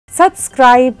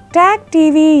Subscribe Tag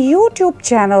TV YouTube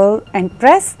channel and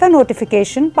press the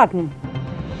notification button.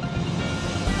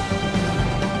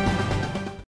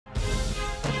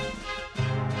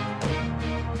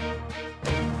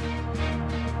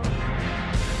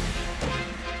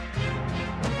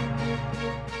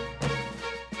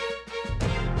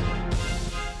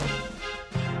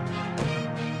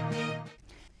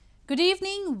 Good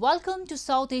evening, welcome to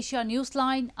South Asia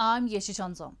Newsline. I'm Yeshi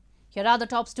Chanzam. Here are the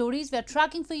top stories we are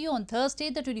tracking for you on Thursday,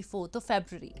 the 24th of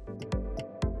February.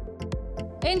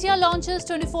 India launches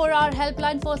 24-hour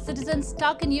helpline for citizens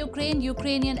stuck in Ukraine.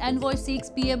 Ukrainian envoy seeks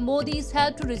PM Modi's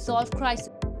help to resolve crisis.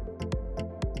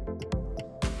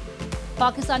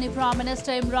 Pakistani Prime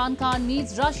Minister Imran Khan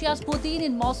meets Russia's Putin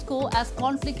in Moscow as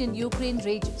conflict in Ukraine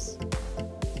rages.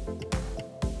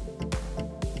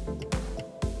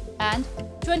 And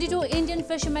 22 Indian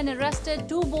fishermen arrested,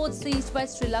 2 boats seized by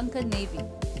Sri Lankan Navy.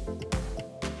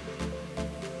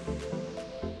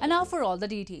 And now for all the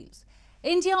details.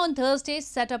 India on Thursday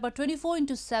set up a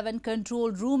 24/7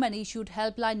 control room and issued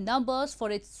helpline numbers for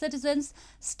its citizens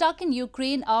stuck in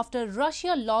Ukraine after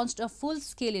Russia launched a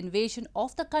full-scale invasion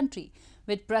of the country,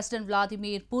 with President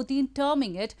Vladimir Putin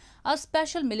terming it a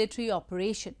special military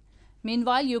operation.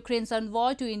 Meanwhile, Ukraine's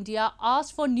envoy to India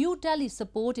asked for New Delhi's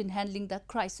support in handling the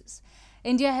crisis.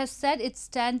 India has said its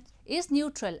stand is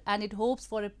neutral and it hopes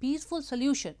for a peaceful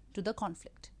solution to the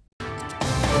conflict.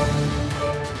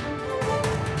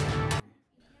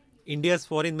 India's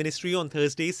Foreign Ministry on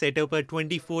Thursday set up a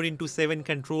 24/7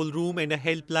 control room and a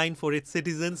helpline for its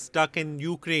citizens stuck in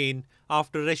Ukraine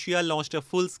after Russia launched a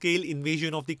full-scale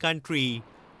invasion of the country,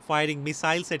 firing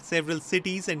missiles at several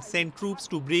cities and sent troops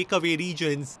to breakaway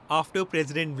regions after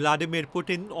President Vladimir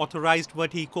Putin authorized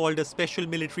what he called a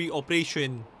special military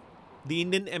operation. The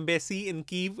Indian embassy in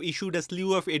Kyiv issued a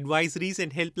slew of advisories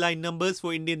and helpline numbers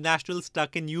for Indian nationals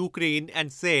stuck in Ukraine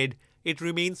and said it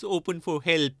remains open for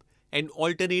help and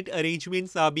alternate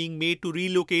arrangements are being made to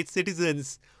relocate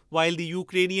citizens while the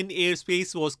Ukrainian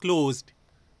airspace was closed.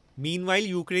 Meanwhile,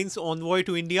 Ukraine's envoy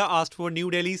to India asked for New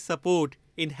Delhi's support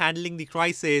in handling the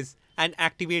crisis and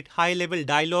activate high-level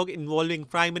dialogue involving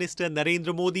Prime Minister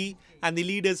Narendra Modi and the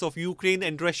leaders of Ukraine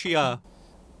and Russia.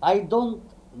 I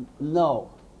don't know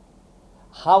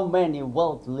how many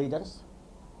world leaders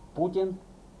Putin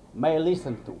may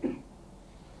listen to,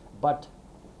 but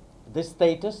the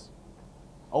status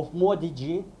of Modi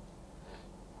ji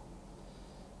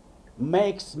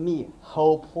makes me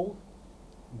hopeful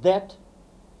that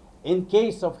in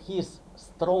case of his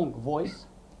strong voice,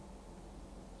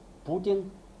 Putin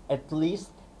at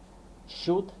least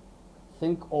should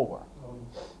think over.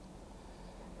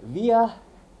 We are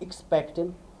expecting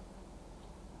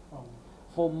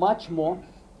for much more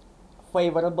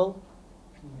favorable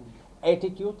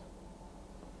attitude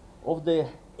of the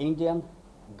Indian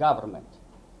government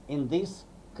in this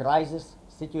crisis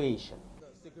situation.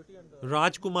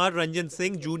 Rajkumar Ranjan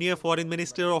Singh, Junior Foreign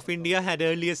Minister of India, had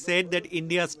earlier said that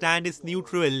India's stand is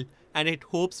neutral and it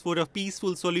hopes for a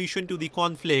peaceful solution to the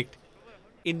conflict.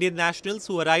 Indian nationals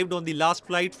who arrived on the last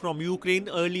flight from Ukraine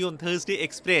early on Thursday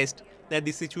expressed that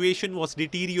the situation was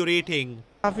deteriorating.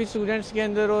 काफ़ी students के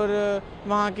अंदर और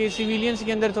वहाँ के civilians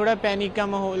के अंदर थोड़ा panic का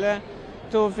माहौल है,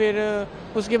 तो फिर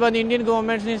उसके बाद इंडियन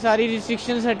गवर्नमेंट ने सारी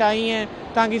रिस्ट्रिक्शंस हटाई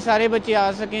हैं ताकि सारे बच्चे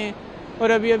आ सकें.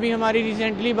 और अभी हमारी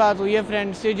रिसेंटली बात हुई है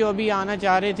फ्रेंड से जो अभी आना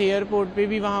चाह रहे थे, एयरपोर्ट पे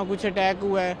भी वहाँ कुछ अटैक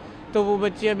हुआ है, तो वो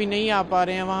बच्चे अभी नहीं आ पा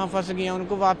रहे हैं, वहाँ फंस गए हैं,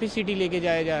 उनको वापस सिटी लेके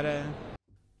जाया जा रहा है.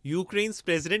 Ukraine's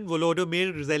President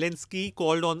Volodymyr Zelensky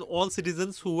called on all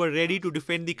citizens who were ready to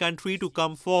defend the country to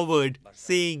come forward,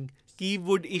 saying Kyiv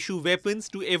would issue weapons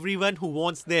to everyone who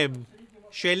wants them.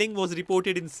 Shelling was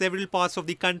reported in several parts of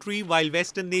the country while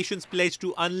Western nations pledged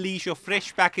to unleash a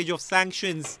fresh package of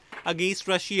sanctions against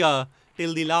Russia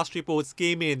till the last reports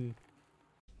came in.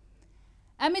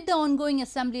 Amid the ongoing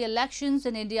assembly elections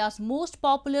in India's most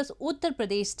populous Uttar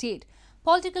Pradesh state,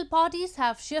 political parties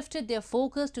have shifted their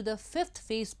focus to the 5th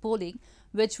phase polling,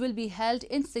 which will be held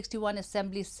in 61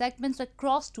 assembly segments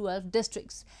across 12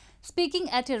 districts. Speaking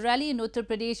at a rally in Uttar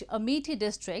Pradesh Amethi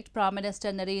district, Prime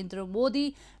Minister Narendra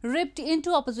Modi ripped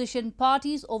into opposition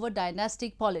parties over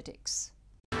dynastic politics.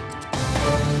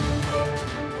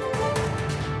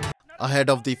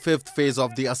 Ahead of the 5th phase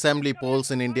of the assembly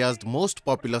polls in India's most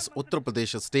populous Uttar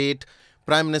Pradesh state,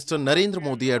 Prime Minister Narendra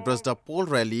Modi addressed a poll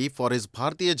rally for his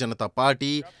Bharatiya Janata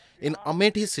Party in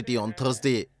Amethi city on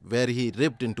Thursday, where he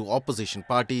ripped into opposition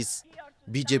parties.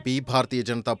 BJP Bharatiya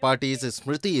Janata Party's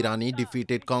Smriti Irani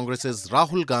defeated Congress's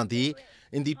Rahul Gandhi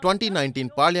in the 2019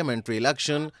 parliamentary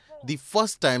election, the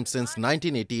first time since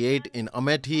 1988 in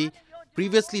Amethi,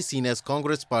 previously seen as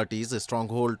Congress Party's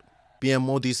stronghold. PM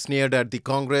Modi sneered at the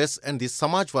Congress and the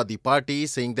Samajwadi Party,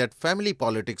 saying that family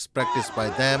politics practiced by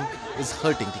them is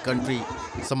hurting the country.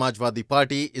 Samajwadi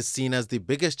Party is seen as the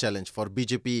biggest challenge for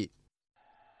BJP.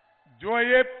 जो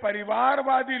ये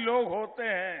परिवारवादी लोग होते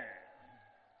हैं,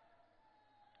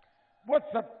 वो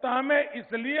सत्ता में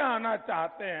इसलिए आना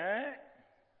चाहते हैं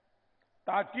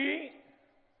ताकि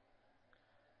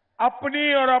अपनी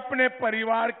और अपने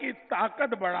परिवार की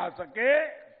ताकत बढ़ा सके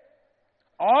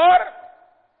और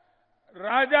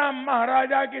राजा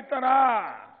महाराजा की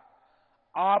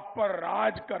तरह आप पर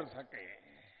राज कर सके।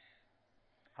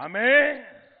 हमें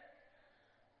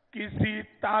किसी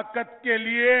ताकत के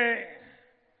लिए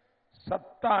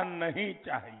सत्ता नहीं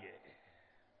चाहिए,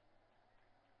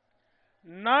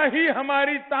 ना ही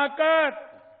हमारी ताकत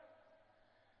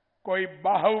कोई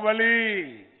बाहुबली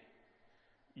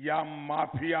या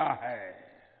माफिया है।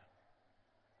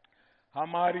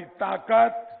 हमारी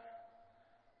ताकत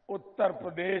उत्तर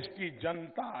प्रदेश की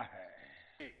जनता है।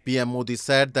 PM Modi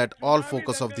said that all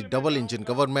focus of the double-engine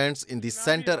governments in the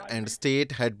center and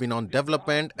state had been on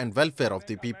development and welfare of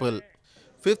the people.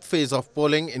 Fifth phase of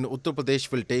polling in Uttar Pradesh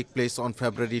will take place on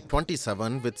February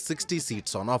 27 with 60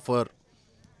 seats on offer.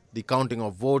 The counting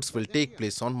of votes will take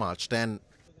place on March 10.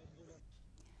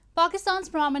 Pakistan's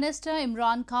Prime Minister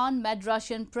Imran Khan met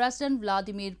Russian President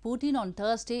Vladimir Putin on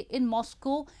Thursday in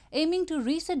Moscow, aiming to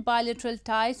reset bilateral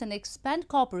ties and expand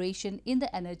cooperation in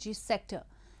the energy sector.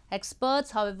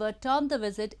 Experts, however, termed the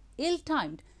visit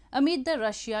ill-timed amid the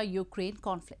Russia-Ukraine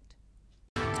conflict.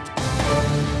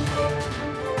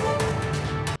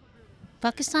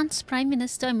 Pakistan's Prime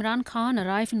Minister Imran Khan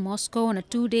arrived in Moscow on a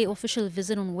two-day official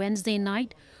visit on Wednesday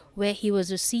night, where he was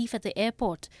received at the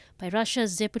airport by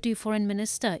Russia's Deputy Foreign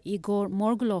Minister Igor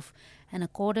Morgulov and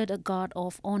accorded a guard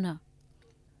of honor.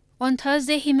 On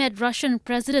Thursday, he met Russian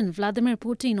President Vladimir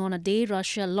Putin on a day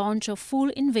Russia launched a full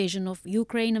invasion of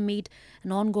Ukraine amid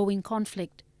an ongoing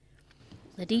conflict.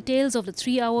 The details of the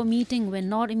three-hour meeting were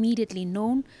not immediately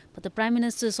known, but the Prime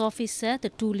Minister's office said the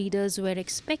two leaders were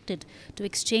expected to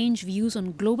exchange views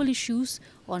on global issues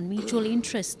on mutual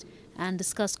interest and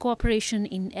discuss cooperation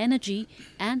in energy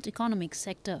and economic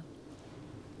sector.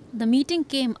 The meeting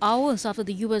came hours after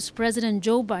the US President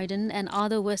Joe Biden and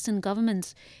other Western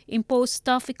governments imposed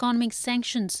tough economic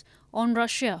sanctions on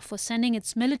Russia for sending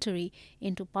its military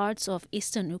into parts of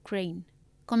eastern Ukraine.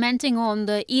 Commenting on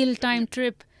the ill-timed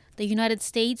trip, the United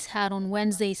States had on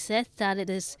Wednesday said that it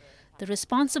is the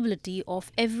responsibility of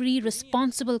every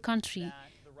responsible country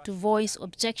to voice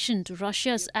objection to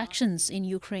Russia's actions in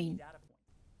Ukraine.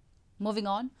 Moving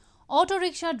on, auto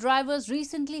rickshaw drivers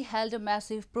recently held a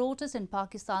massive protest in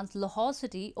Pakistan's Lahore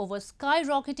city over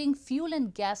skyrocketing fuel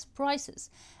and gas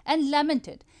prices and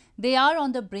lamented they are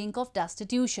on the brink of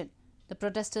destitution. The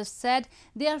protesters said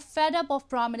they are fed up of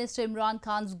Prime Minister Imran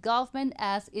Khan's government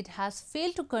as it has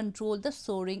failed to control the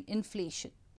soaring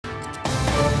inflation.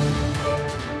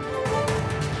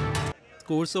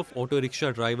 Scores of auto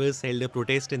rickshaw drivers held a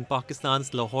protest in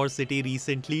Pakistan's Lahore city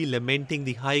recently, lamenting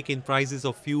the hike in prices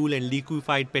of fuel and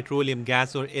liquefied petroleum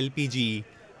gas or LPG,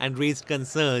 and raised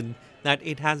concern that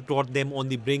it has brought them on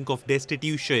the brink of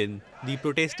destitution. The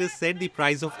protesters said the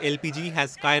price of LPG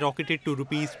has skyrocketed to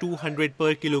rupees 200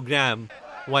 per kilogram,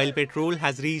 while petrol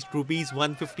has reached rupees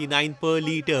 159 per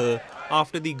litre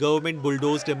after the government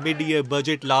bulldozed a mid-year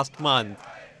budget last month.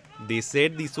 They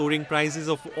said the soaring prices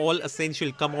of all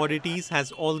essential commodities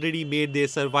has already made their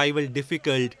survival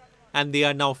difficult, and they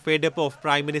are now fed up of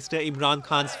Prime Minister Imran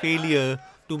Khan's failure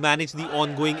to manage the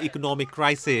ongoing economic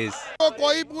crisis.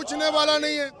 कोई पूछने वाला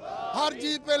नहीं है, हर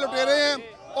चीज पे लुटेरे हैं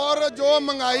और जो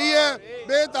महंगाई है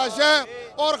बेतहाशा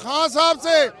है और खान साहब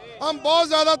से हम बहुत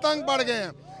ज्यादा तंग पड़ गए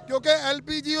हैं क्योंकि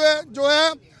एलपीजी जो है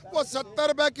वो 70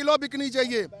 रुपए किलो बिकनी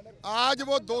चाहिए, आज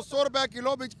वो 200 रुपए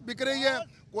किलो बिक रही है,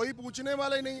 कोई पूछने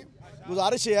वाला ही नहीं है।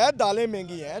 गुजारिश है, दालें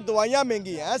महंगी हैं, दवाइयाँ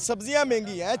महंगी हैं, सब्जियाँ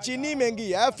महंगी हैं, चीनी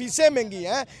महंगी है, फीसें महंगी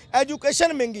हैं,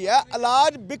 एजुकेशन महंगी है,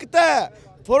 इलाज बिकता है,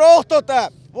 फरोख्त होता है,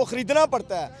 वो खरीदना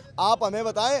पड़ता है। आप हमें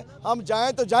बताएं, हम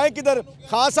जाएं तो जाएं किधर?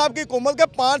 खान साहब की हुकूमत के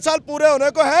 5 साल पूरे होने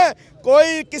को हैं,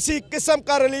 कोई किसी किस्म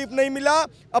का रिलीफ नहीं मिला,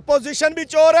 अपोजिशन भी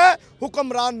चोर है,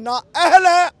 हुक्मरान नाअहल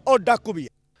है और डाकू भी है।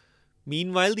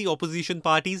 Meanwhile, the opposition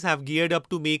parties have geared up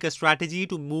to make a strategy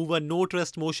to move a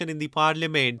no-trust motion in the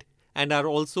parliament and are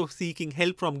also seeking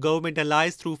help from government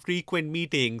allies through frequent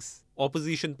meetings.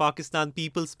 Opposition Pakistan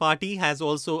People's Party has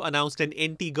also announced an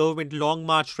anti-government long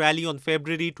march rally on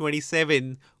February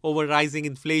 27 over rising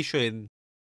inflation.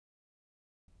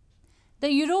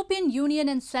 The European Union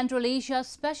and Central Asia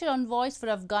Special Envoys for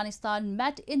Afghanistan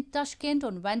met in Tashkent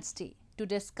on Wednesday to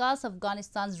discuss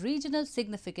Afghanistan's regional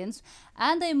significance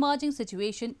and the emerging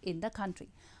situation in the country.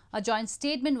 A joint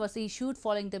statement was issued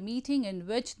following the meeting in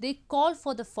which they called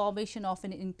for the formation of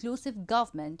an inclusive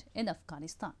government in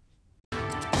Afghanistan.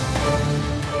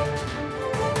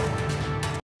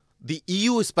 The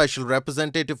EU Special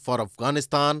Representative for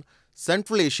Afghanistan,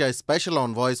 Central Asia Special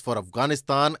Envoys for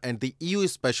Afghanistan and the EU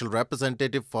Special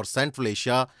Representative for Central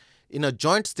Asia, in a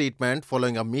joint statement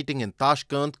following a meeting in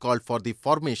Tashkent, called for the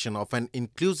formation of an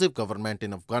inclusive government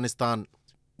in Afghanistan.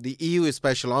 The EU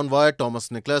Special Envoy Thomas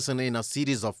Nicholson, in a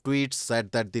series of tweets,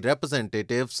 said that the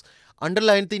representatives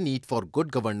underlined the need for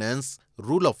good governance,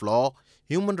 rule of law,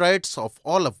 human rights of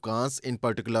all Afghans, in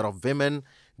particular of women,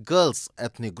 girls,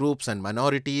 ethnic groups and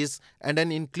minorities, and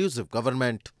an inclusive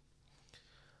government.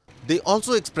 They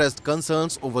also expressed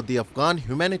concerns over the Afghan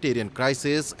humanitarian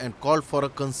crisis and called for a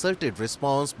concerted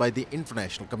response by the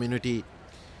international community.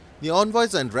 The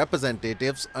envoys and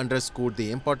representatives underscored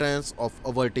the importance of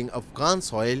averting Afghan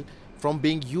soil from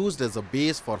being used as a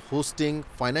base for hosting,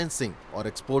 financing or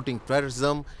exporting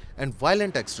terrorism and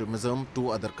violent extremism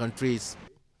to other countries.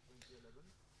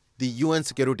 The UN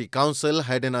Security Council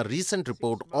had in a recent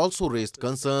report also raised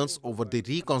concerns over the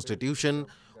reconstitution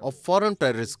of foreign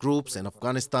terrorist groups in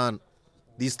Afghanistan.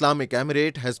 The Islamic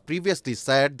Emirate has previously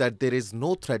said that there is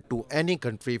no threat to any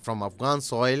country from Afghan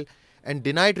soil and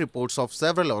denied reports of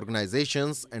several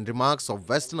organizations and remarks of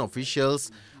Western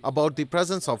officials about the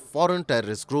presence of foreign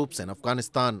terrorist groups in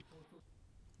Afghanistan.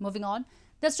 Moving on,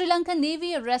 the Sri Lankan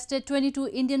Navy arrested 22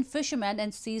 Indian fishermen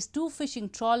and seized 2 fishing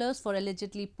trawlers for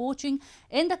allegedly poaching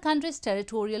in the country's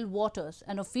territorial waters,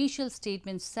 an official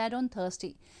statement said on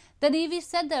Thursday. The Navy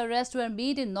said the arrests were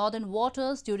made in northern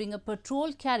waters during a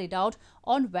patrol carried out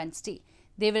on Wednesday.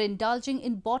 They were indulging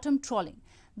in bottom trawling.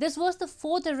 This was the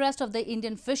 4th arrest of the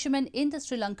Indian fishermen in the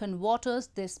Sri Lankan waters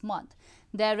this month.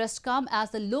 The arrests come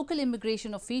as the local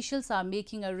immigration officials are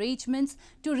making arrangements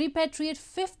to repatriate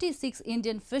 56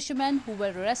 Indian fishermen who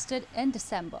were arrested in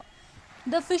December.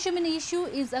 The fishermen issue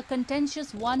is a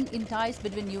contentious one in ties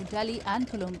between New Delhi and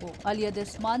Colombo. Earlier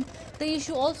this month, the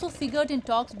issue also figured in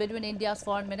talks between India's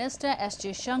Foreign Minister S.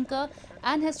 Jaishankar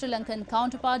and his Sri Lankan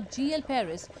counterpart G.L.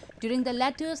 Paris during the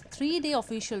latter's 3-day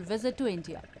official visit to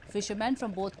India. Fishermen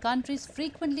from both countries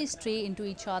frequently stray into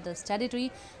each other's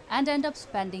territory and end up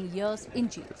spending years in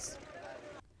jails.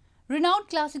 Renowned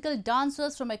classical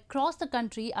dancers from across the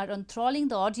country are enthralling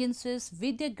the audiences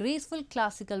with their graceful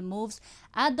classical moves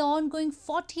at the ongoing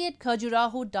 48th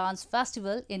Khajuraho Dance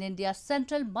Festival in India's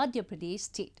central Madhya Pradesh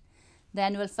state. The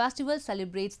annual festival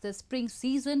celebrates the spring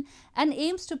season and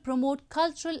aims to promote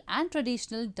cultural and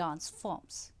traditional dance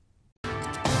forms.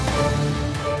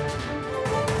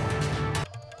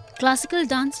 Classical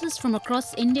dancers from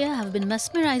across India have been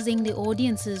mesmerizing the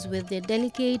audiences with their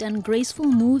delicate and graceful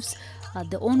moves at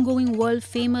the ongoing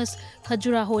world-famous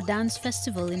Khajuraho Dance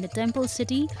Festival in the temple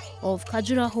city of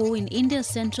Khajuraho in India's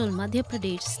central Madhya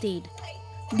Pradesh state.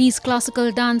 These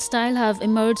classical dance styles have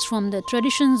emerged from the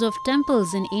traditions of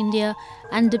temples in India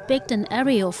and depict an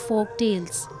array of folk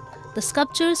tales. The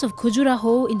sculptures of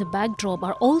Khajuraho in the backdrop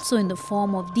are also in the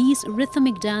form of these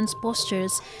rhythmic dance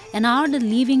postures and are the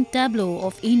living tableau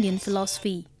of Indian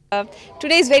philosophy.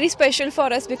 Today is very special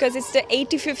for us because it's the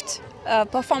 85th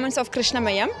performance of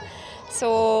Krishnamayam.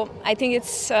 So I think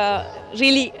it's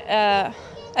really a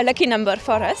lucky number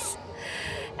for us.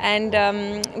 And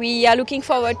we are looking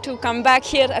forward to come back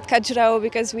here at Khajuraho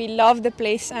because we love the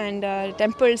place and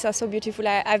temples are so beautiful.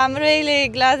 I'm really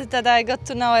glad that I got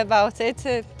to know about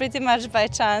it pretty much by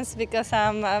chance because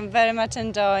I'm very much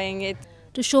enjoying it.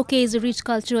 To showcase the rich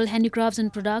cultural handicrafts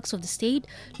and products of the state,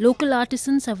 local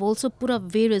artisans have also put up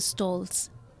various stalls.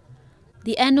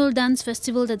 The annual dance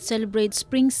festival that celebrates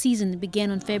spring season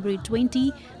began on February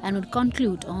 20 and would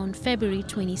conclude on February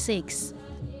 26.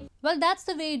 Well, that's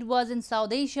the way it was in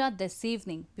South Asia this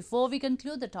evening. Before we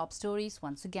conclude the top stories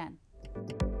once again.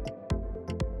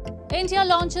 India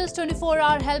launches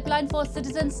 24-hour helpline for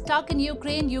citizens stuck in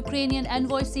Ukraine. Ukrainian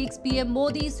envoy seeks PM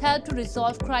Modi's help to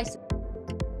resolve crisis.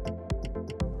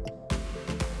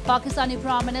 Pakistani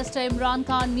Prime Minister Imran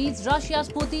Khan meets Russia's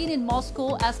Putin in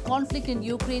Moscow as conflict in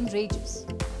Ukraine rages.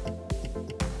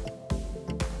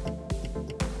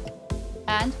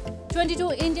 And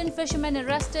 22 Indian fishermen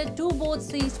arrested, 2 boats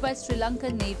seized by Sri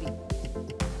Lankan Navy.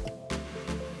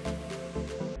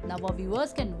 Now our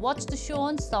viewers can watch the show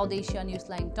on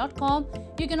SouthAsiaNewsline.com.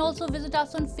 You can also visit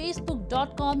us on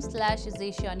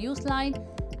Facebook.com/IsAsiaNewsline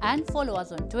and follow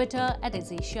us on Twitter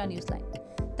 @IsAsiaNewsline.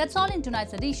 That's all in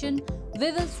tonight's edition. We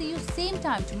will see you same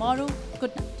time tomorrow.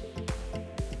 Good night.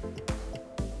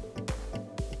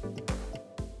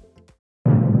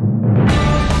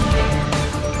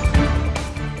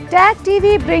 TAG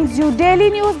TV brings you daily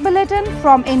news bulletin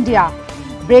from India.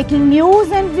 Breaking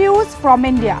news and views from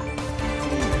India.